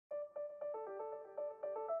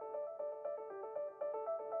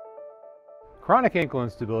Chronic ankle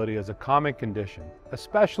instability is a common condition,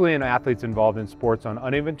 especially in athletes involved in sports on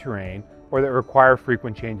uneven terrain or that require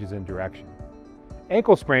frequent changes in direction.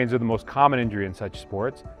 Ankle sprains are the most common injury in such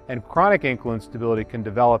sports, and chronic ankle instability can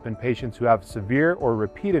develop in patients who have severe or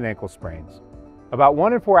repeated ankle sprains. About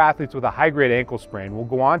 1 in 4 athletes with a high-grade ankle sprain will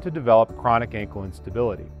go on to develop chronic ankle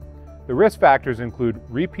instability. The risk factors include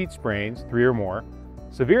repeat sprains, 3 or more,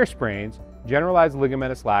 severe sprains, generalized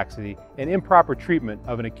ligamentous laxity, and improper treatment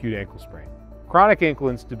of an acute ankle sprain. Chronic ankle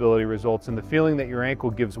instability results in the feeling that your ankle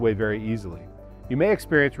gives way very easily. You may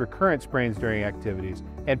experience recurrent sprains during activities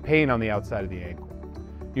and pain on the outside of the ankle.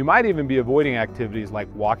 You might even be avoiding activities like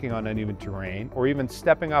walking on uneven terrain or even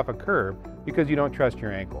stepping off a curb because you don't trust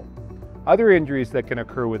your ankle. Other injuries that can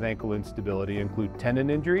occur with ankle instability include tendon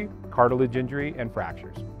injury, cartilage injury, and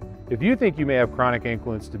fractures. If you think you may have chronic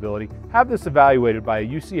ankle instability, have this evaluated by a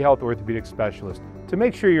UCHealth orthopedic specialist to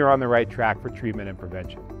make sure you're on the right track for treatment and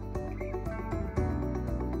prevention.